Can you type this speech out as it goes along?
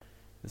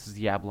This is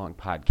the Yablong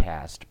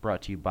Podcast,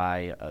 brought to you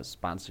by a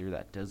sponsor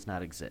that does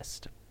not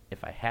exist.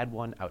 If I had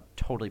one, I would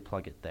totally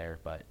plug it there,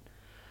 but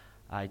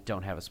I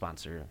don't have a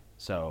sponsor,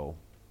 so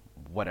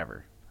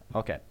whatever.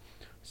 Okay,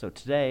 so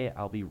today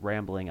I'll be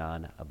rambling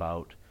on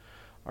about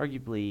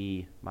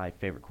arguably my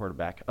favorite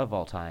quarterback of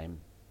all time,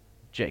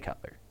 Jay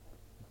Cutler.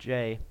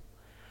 Jay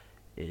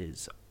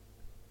he's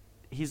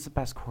the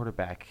best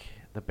quarterback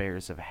the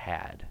Bears have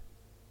had.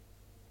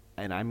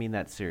 And I mean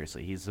that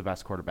seriously. He's the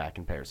best quarterback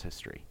in Bears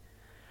history.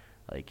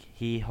 Like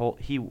he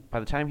by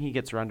the time he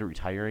gets around to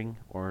retiring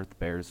or the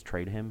Bears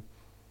trade him,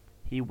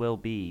 he will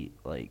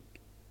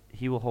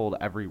hold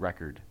every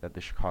record that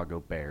the Chicago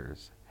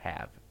Bears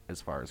have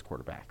as far as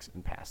quarterbacks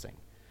and passing.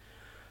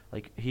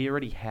 Like he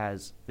already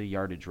has the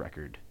yardage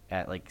record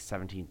at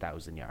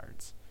 17,000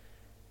 yards.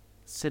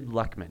 Sid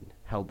Luckman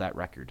held that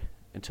record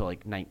until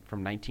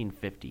from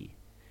 1950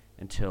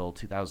 until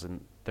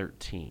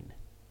 2013.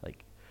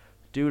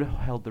 Dude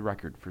held the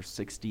record for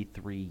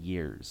 63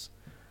 years.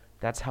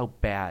 That's how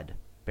bad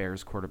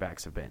Bears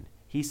quarterbacks have been.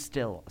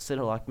 Sid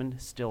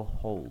Luckman still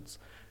holds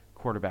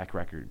quarterback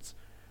records.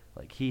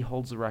 He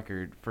holds the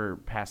record for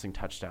passing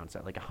touchdowns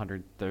at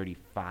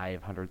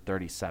 135,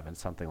 137,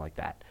 something like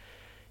that.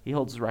 He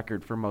holds the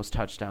record for most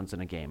touchdowns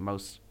in a game,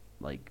 most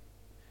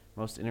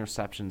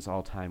interceptions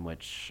all time,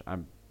 which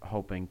I'm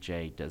hoping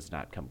Jay does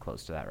not come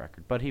close to that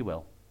record, but he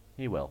will.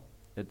 He will.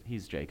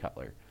 He's Jay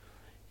Cutler.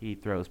 He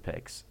throws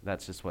picks.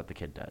 That's just what the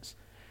kid does.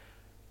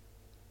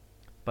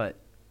 But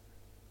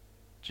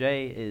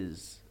Jay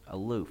is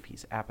aloof.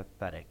 He's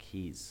apathetic.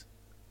 He's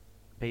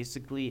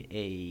basically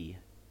a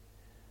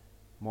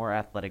more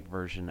athletic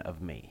version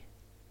of me.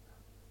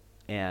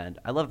 And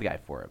I love the guy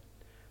for it.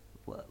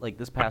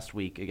 This past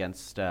week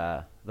against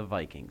the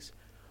Vikings,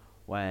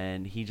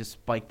 when he just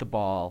spiked the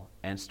ball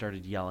and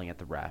started yelling at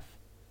the ref.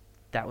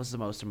 That was the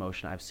most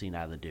emotion I've seen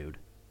out of the dude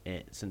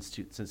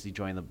since he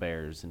joined the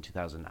Bears in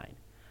 2009.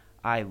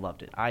 I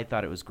loved it. I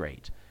thought it was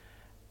great.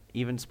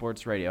 Even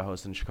sports radio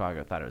hosts in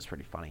Chicago thought it was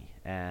pretty funny.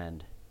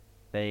 And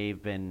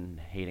they've been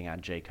hating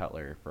on Jay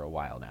Cutler for a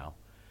while now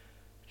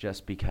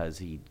just because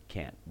he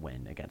can't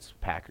win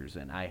against Packers.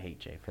 And I hate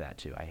Jay for that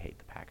too. I hate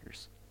the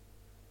Packers.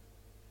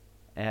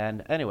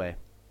 And anyway,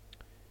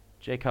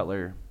 Jay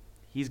Cutler,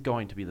 he's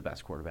going to be the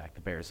best quarterback the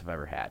Bears have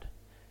ever had.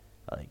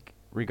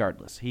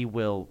 Regardless, he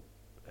will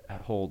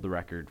hold the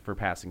record for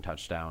passing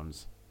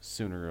touchdowns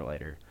sooner or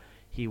later.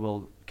 He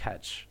will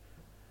catch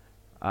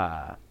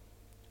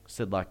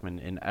Sid Luckman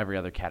in every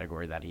other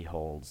category that he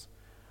holds.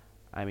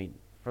 I mean,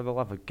 for the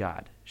love of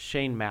God,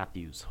 Shane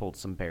Matthews holds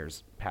some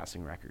Bears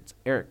passing records.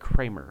 Eric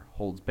Kramer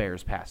holds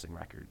Bears passing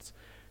records.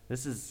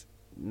 This is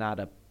not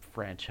a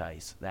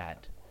franchise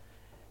that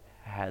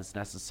has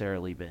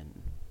necessarily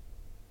been,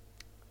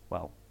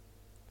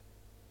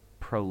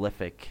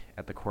 prolific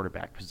at the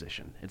quarterback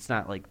position. It's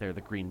not like they're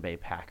the Green Bay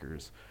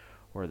Packers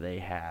where they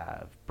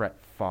have Brett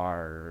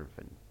Favre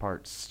and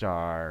Bart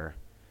Starr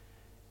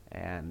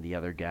and the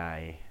other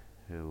guy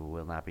who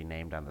will not be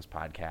named on this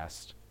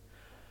podcast.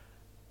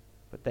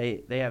 But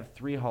they have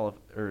two Hall of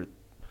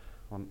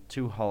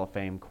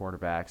Fame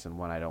quarterbacks and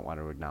one I don't want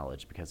to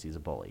acknowledge because he's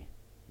a bully.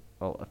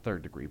 Well, a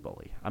third-degree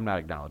bully. I'm not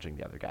acknowledging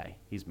the other guy.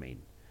 He's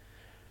mean.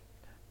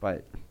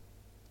 But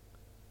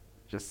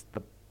just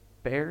the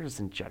Bears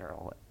in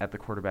general at the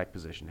quarterback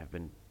position have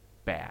been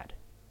bad.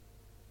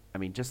 I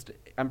mean,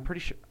 I'm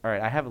pretty sure. All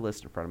right, I have a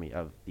list in front of me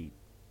of the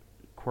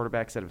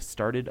quarterbacks that have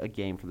started a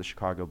game for the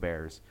Chicago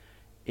Bears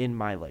in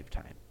my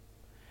lifetime.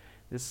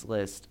 This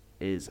list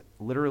is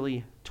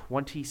literally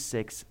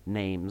 26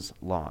 names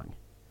long.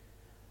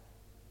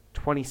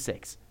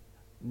 26.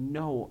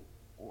 No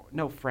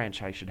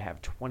franchise should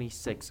have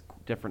 26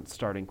 different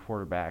starting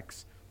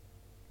quarterbacks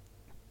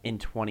in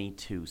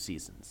 22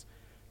 seasons.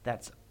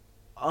 That's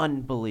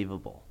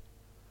unbelievable.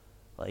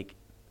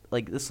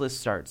 This list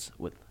starts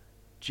with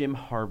Jim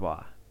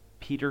Harbaugh,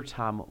 Peter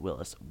Tom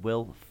Willis,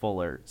 Will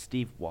Fuller,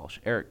 Steve Walsh,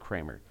 Eric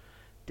Kramer,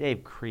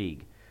 Dave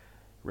Krieg,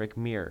 Rick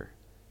Muir,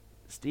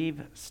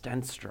 Steve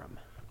Stenstrom,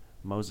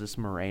 Moses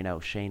Moreno,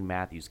 Shane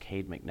Matthews,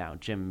 Cade McNown,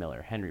 Jim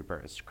Miller, Henry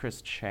Burris,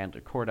 Chris Chandler,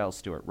 Cordell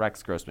Stewart,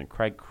 Rex Grossman,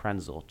 Craig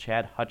Krenzel,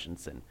 Chad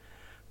Hutchinson,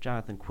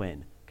 Jonathan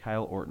Quinn,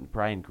 Kyle Orton,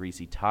 Brian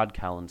Greasy, Todd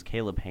Collins,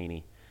 Caleb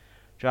Haney,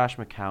 Josh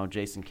McCown,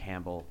 Jason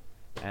Campbell,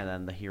 and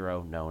then the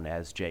hero known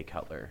as Jay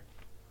Cutler.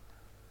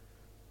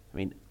 I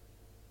mean,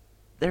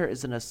 there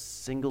isn't a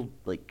single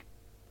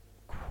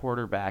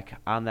quarterback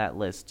on that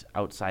list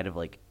outside of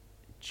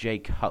Jay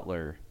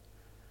Cutler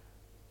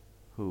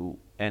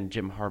and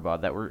Jim Harbaugh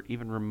that were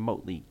even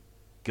remotely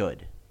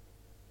good.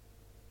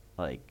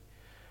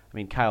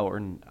 Kyle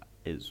Orton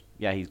he's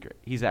great.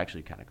 He's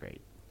actually kind of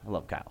great. I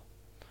love Kyle.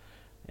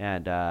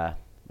 And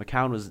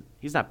McCown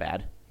he's not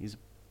bad. He's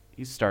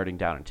starting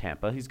down in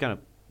Tampa. He's going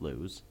to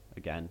lose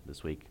again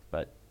this week,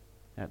 but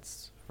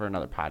that's for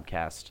another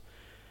podcast.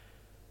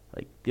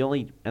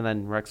 And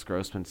then Rex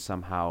Grossman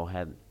somehow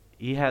had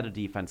a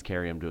defense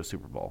carry him to a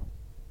Super Bowl.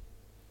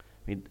 I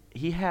mean,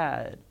 he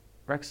had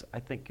Rex, I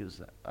think it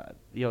was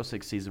the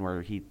 06 season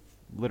where he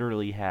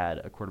literally had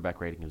a quarterback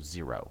rating of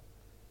 0.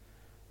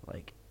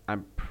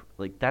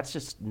 like that's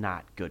just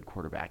not good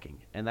quarterbacking,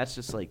 and that's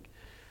just like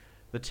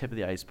the tip of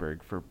the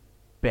iceberg for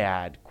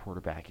bad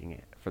quarterbacking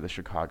for the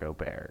Chicago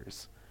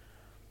Bears.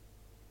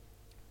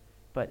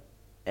 But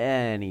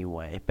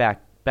anyway,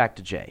 back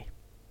to Jay.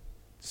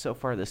 So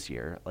far this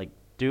year, like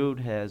dude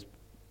has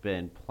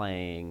been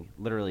playing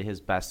literally his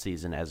best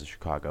season as a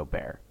Chicago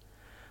Bear.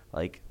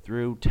 Like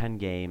through 10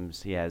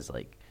 games, he has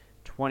like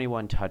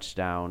 21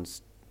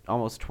 touchdowns,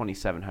 almost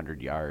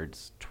 2,700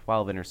 yards,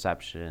 12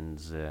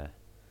 interceptions.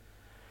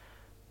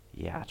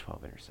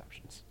 12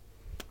 interceptions,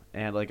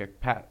 and like a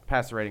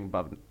passer rating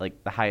above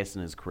like the highest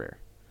in his career,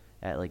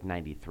 at like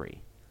 93.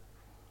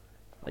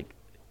 Like,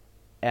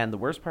 and the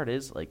worst part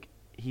is like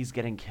he's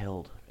getting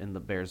killed in the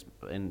Bears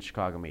in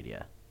Chicago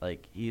media.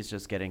 Like he's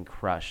just getting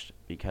crushed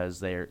because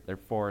they're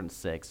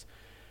 4-6,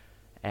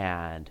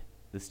 and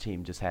this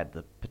team just had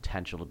the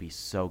potential to be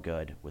so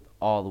good with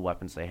all the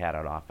weapons they had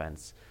on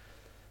offense,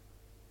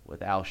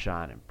 with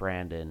Alshon and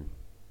Brandon,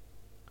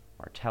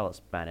 Martellus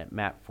Bennett,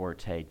 Matt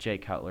Forte, Jay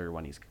Cutler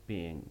when he's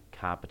being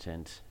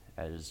competent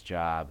at his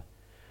job.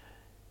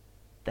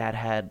 That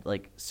had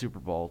like Super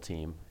Bowl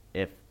team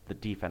if the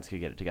defense could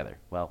get it together.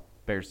 Well,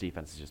 Bears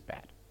defense is just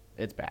bad.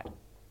 It's bad.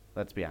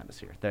 Let's be honest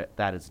here.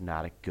 That is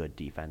not a good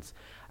defense.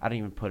 I don't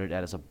even put it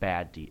as a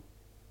bad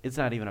It's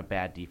not even a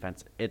bad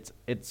defense. It's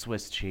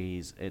Swiss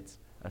cheese. It's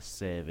a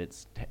sieve.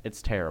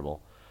 It's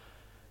terrible.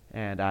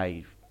 And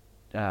the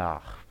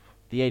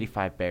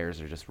 85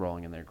 Bears are just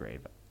rolling in their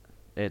grave.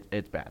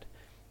 It's bad.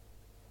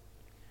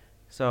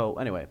 So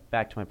anyway,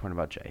 back to my point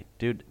about Jay.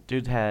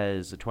 Dude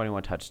has a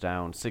 21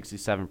 touchdown,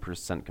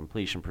 67%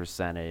 completion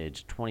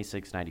percentage,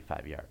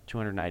 2,695 yards,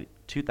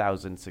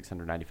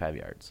 2,695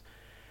 yards.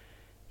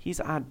 He's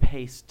on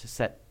pace to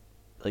set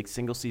like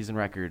single season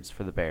records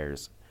for the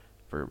Bears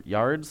for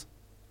yards,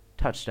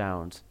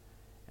 touchdowns,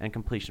 and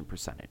completion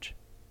percentage.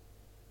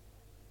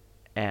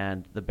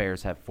 And the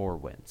Bears have 4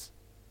 wins.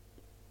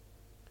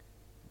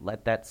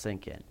 Let that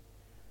sink in.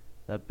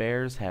 The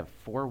Bears have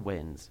 4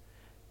 wins,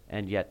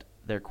 and yet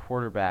their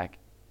quarterback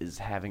is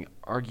having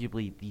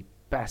arguably the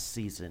best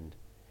season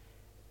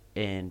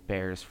in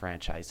Bears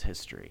franchise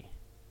history.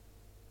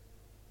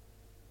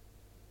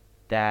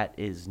 That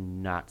is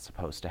not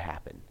supposed to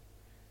happen.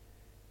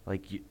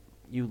 Like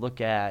you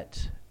look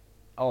at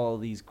all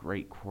these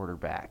great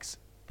quarterbacks.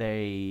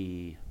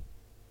 I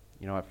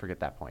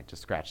forget that point.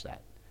 Just scratch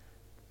that.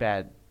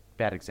 Bad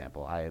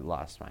example. I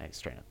lost my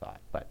train of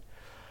thought. But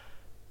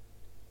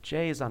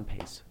Jay is on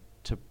pace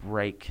to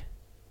break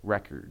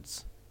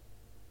records,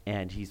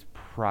 and he's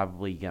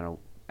probably going to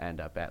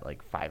end up at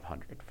like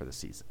 500 for the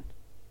season.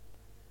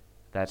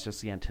 That's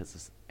just the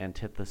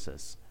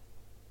antithesis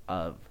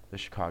of the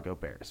Chicago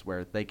Bears,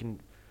 where they can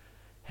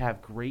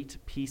have great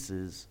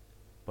pieces,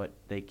 but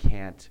they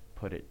can't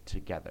put it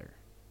together.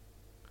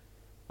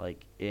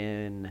 Like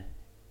in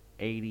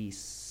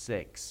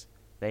 86,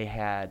 they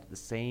had the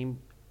same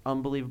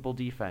unbelievable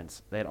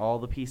defense. They had all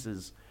the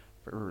pieces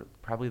for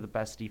probably the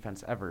best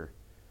defense ever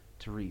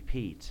to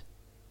repeat,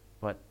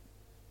 but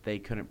they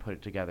couldn't put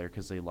it together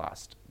because they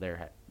lost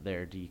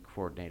their D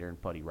coordinator and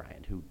Buddy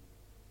Ryan, who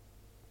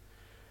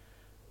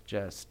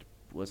just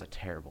was a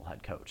terrible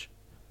head coach.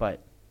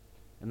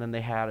 And then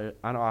they had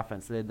on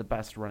offense, they had the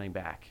best running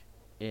back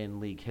in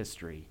league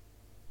history,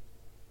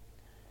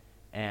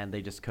 and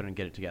they just couldn't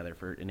get it together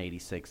for an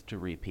 86 to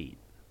repeat.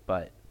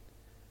 But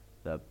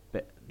the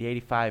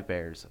 85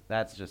 Bears,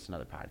 that's just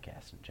another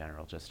podcast in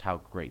general, just how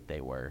great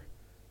they were.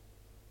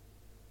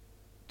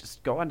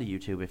 Just go onto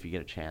YouTube if you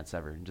get a chance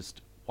ever and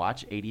just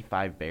watch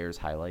 85 Bears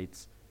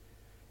highlights.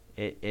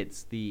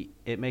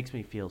 It makes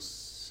me feel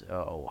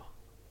so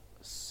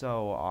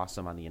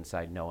awesome on the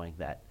inside knowing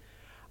that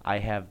I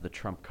have the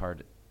trump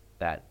card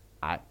that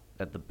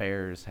the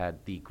Bears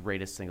had the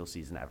greatest single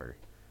season ever.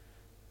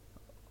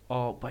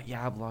 Oh, but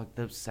yeah,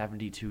 the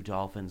 72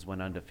 Dolphins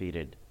went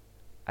undefeated.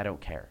 I don't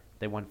care.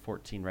 They won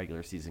 14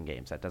 regular season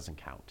games. That doesn't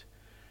count.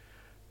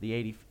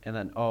 The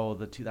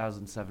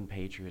 2007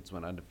 Patriots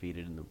went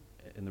undefeated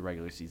in the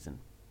regular season.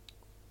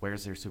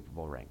 Where's their Super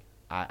Bowl ring?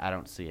 I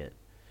don't see it.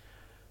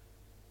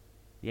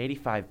 The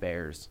 85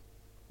 Bears,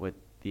 with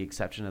the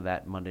exception of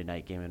that Monday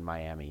night game in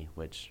Miami,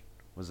 which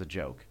was a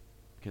joke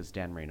because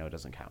Dan Marino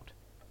doesn't count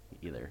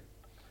either.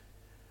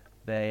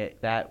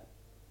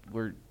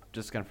 We're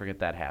just going to forget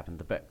that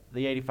happened.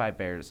 The 85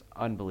 Bears,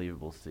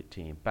 unbelievable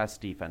team.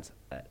 Best defense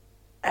that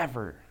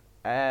ever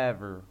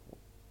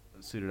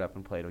suited up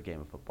and played a game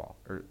of football.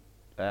 Or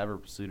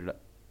ever suited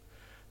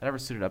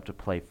up to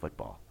play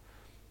football.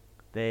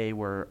 They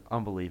were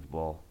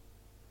unbelievable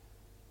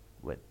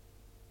with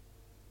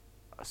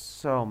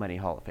so many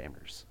Hall of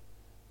Famers.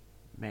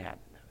 Man,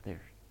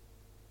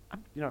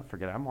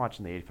 I'm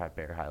watching the 85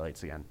 Bear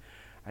highlights again.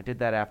 I did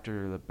that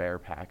after the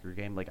Bear-Packer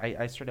game. Like,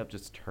 I straight up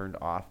just turned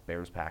off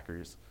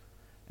Bears-Packers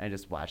and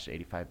just watched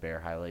 85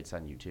 Bear highlights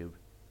on YouTube.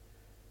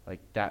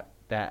 Like,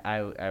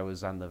 I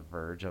was on the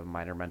verge of a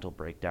minor mental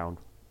breakdown,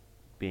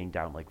 being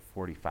down like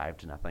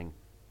 45-0. I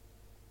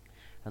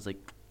was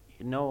like,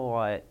 you know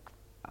what?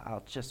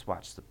 I'll just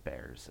watch the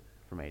Bears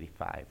from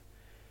 85.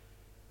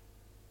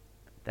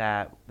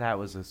 That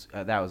was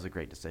a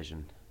great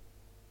decision.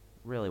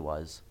 Really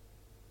was.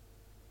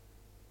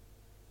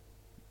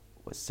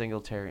 With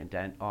Singletary and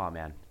Dent. Oh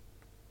man,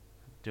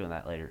 doing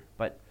that later.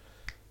 But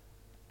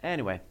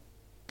anyway,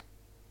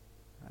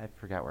 I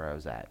forgot where I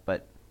was at.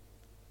 But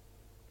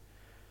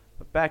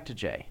back to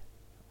Jay.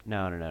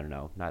 No.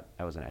 Not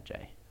I wasn't at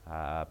Jay.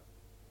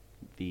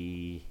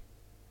 The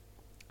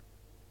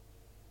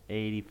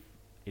 80,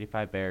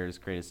 85 Bears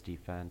greatest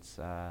defense,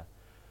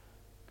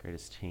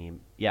 greatest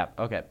team. Yeah.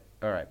 Okay.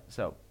 All right.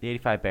 So the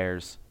 85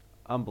 Bears,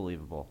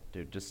 unbelievable,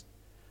 dude. Just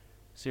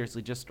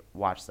seriously, just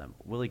watch them.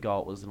 Willie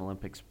Gault was an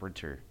Olympic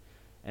sprinter,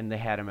 and they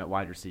had him at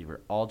wide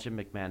receiver. All Jim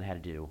McMahon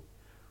had to do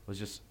was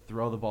just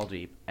throw the ball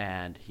deep,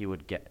 and he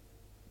would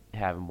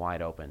have him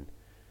wide open.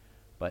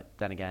 But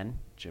then again,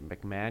 Jim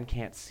McMahon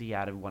can't see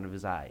out of one of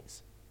his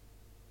eyes.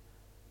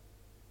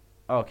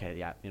 Okay,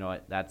 yeah, you know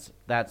what? That's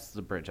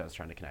the bridge I was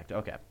trying to connect.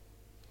 Okay,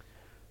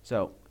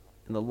 so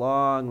in the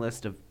long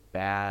list of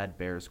bad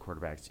Bears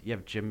quarterbacks, you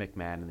have Jim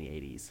McMahon in the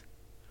 '80s.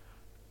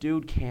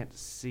 Dude can't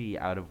see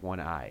out of one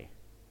eye,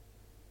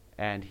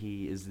 and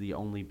he is the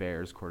only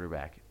Bears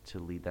quarterback to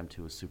lead them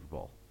to a Super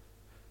Bowl.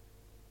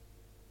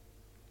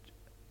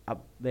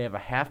 They have a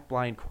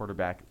half-blind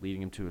quarterback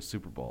leading him to a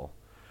Super Bowl.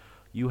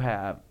 You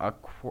have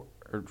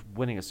or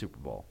winning a Super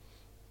Bowl.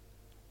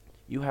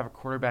 You have a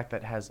quarterback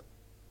that has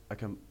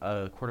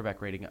a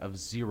quarterback rating of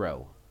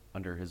 0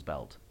 under his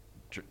belt,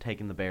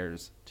 taking the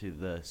Bears to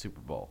the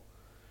Super Bowl.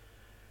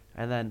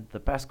 And then the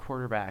best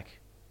quarterback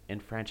in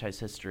franchise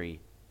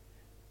history,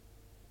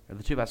 or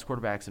the two best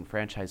quarterbacks in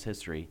franchise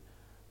history,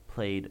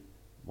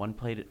 one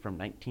played it from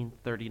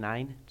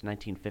 1939 to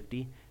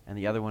 1950, and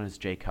the other one is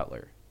Jay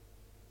Cutler.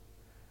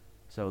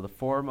 So the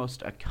four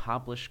most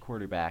accomplished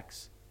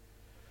quarterbacks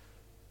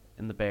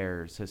in the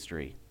Bears'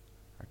 history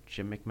are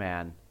Jim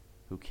McMahon,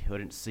 who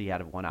couldn't see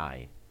out of one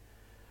eye,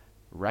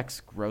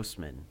 Rex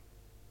Grossman,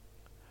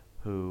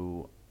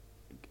 who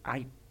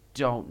I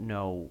don't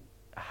know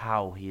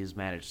how he has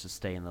managed to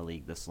stay in the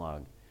league this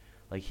long.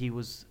 Like he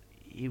was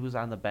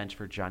on the bench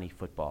for Johnny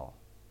Football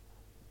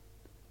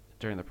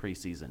during the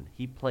preseason.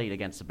 He played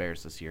against the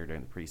Bears this year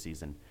during the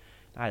preseason.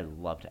 I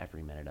loved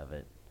every minute of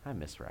it. I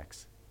miss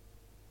Rex.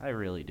 I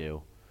really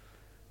do.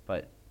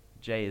 But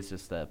Jay is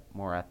just a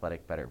more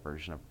athletic, better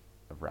version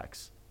of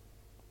Rex.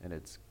 And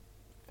it's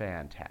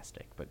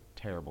fantastic, but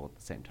terrible at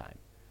the same time.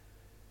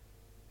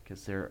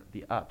 Because they're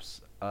the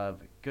ups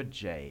of good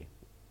Jay,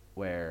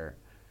 where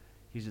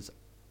he's just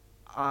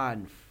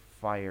on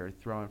fire,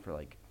 throwing for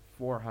like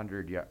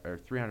 400 or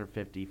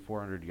 350,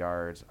 400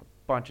 yards, a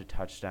bunch of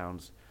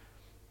touchdowns.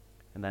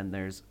 And then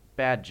there's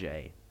bad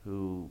Jay,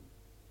 who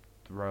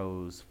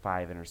throws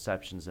 5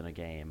 interceptions in a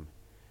game,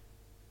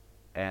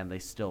 and they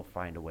still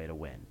find a way to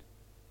win.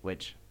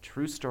 Which,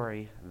 true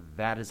story,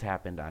 that has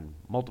happened on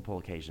multiple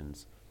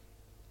occasions.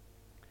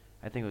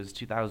 I think it was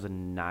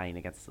 2009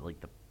 against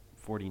the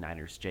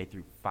 49ers. Jay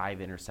threw 5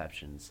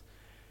 interceptions,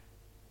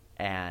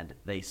 and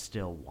they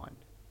still won.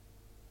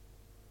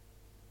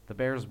 The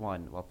Bears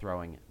won while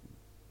throwing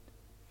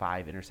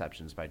 5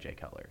 interceptions by Jay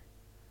Cutler.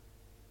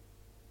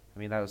 I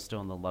mean, that was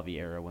still in the Lovey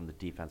era when the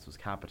defense was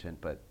competent,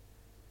 but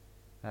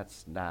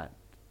that's not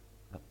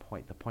the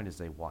point. The point is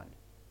they won.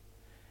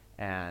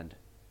 And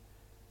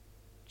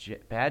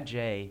Bad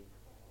Jay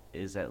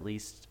is at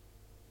least,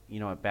 you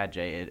know what, Bad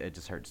Jay, it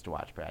just hurts to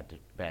watch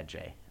Bad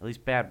Jay. At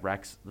least Bad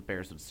Rex, the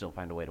Bears would still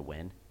find a way to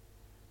win.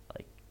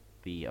 Like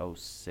the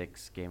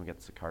 '06 game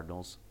against the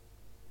Cardinals.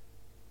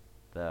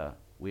 The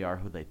We Are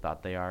Who They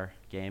Thought They Are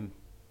game.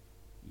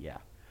 Yeah.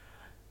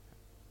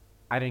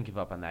 I didn't give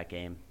up on that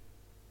game.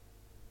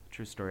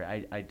 True story.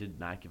 I did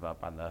not give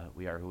up on the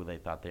We Are Who They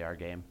Thought They Are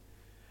game.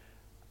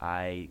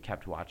 I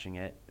kept watching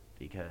it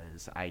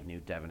because I knew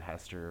Devin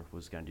Hester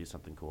was going to do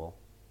something cool.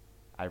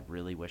 I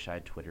really wish I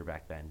had Twitter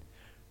back then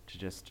to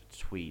just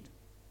tweet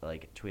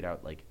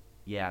out,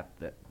 yeah,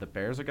 the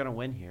Bears are going to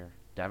win here.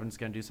 Devin's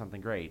going to do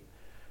something great.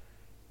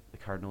 The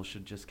Cardinals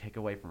should just kick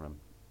away from him.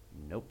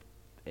 Nope.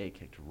 They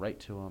kicked right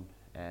to him,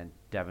 and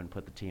Devin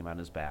put the team on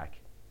his back.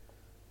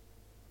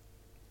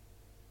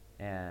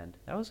 And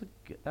that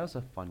was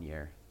a fun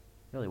year.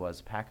 It really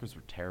was. Packers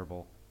were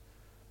terrible.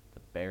 The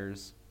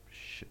Bears,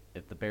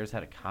 if the Bears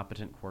had a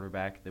competent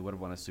quarterback, they would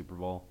have won a Super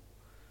Bowl.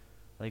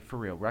 Like, for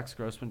real, Rex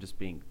Grossman just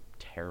being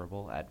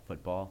terrible at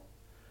football.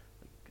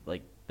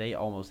 Like they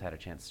almost had a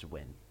chance to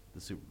win the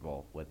Super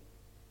Bowl with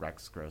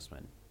Rex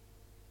Grossman.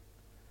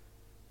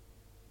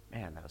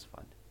 Man, that was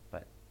fun.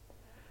 But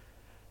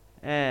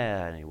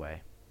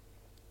anyway,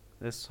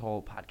 this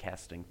whole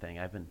podcasting thing,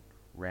 I've been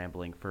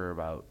rambling for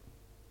about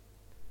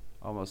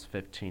almost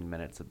 15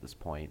 minutes at this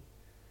point.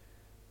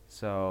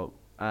 So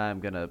I'm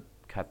going to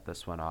cut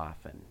this one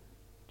off and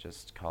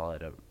just call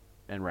it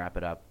and wrap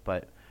it up.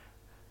 But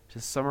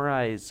to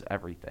summarize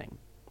everything,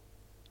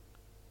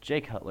 Jay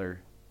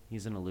Cutler,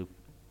 he's an aloof,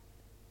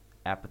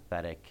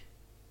 apathetic.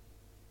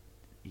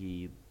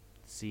 He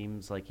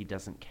seems like he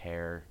doesn't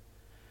care.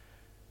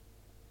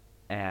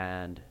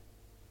 And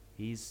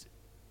he's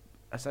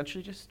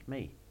essentially just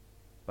me.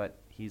 But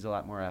he's a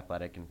lot more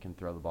athletic and can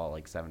throw the ball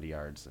 70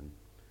 yards. And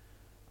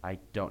I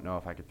don't know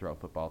if I could throw a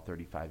football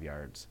 35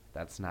 yards.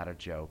 That's not a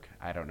joke.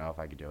 I don't know if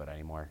I could do it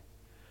anymore.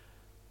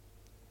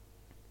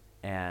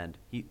 And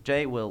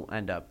Jay will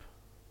end up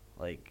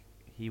like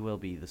he will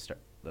be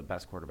the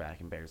best quarterback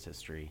in Bears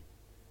history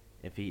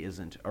if he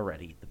isn't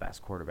already the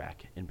best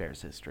quarterback in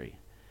Bears history.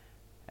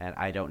 And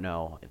I don't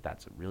know if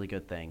that's a really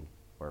good thing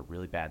or a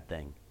really bad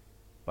thing,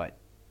 but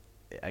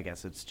I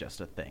guess it's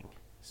just a thing.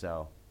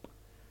 So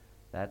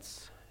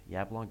that's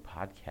Yablong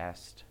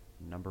Podcast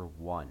number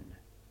 1.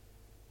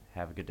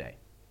 Have a good day.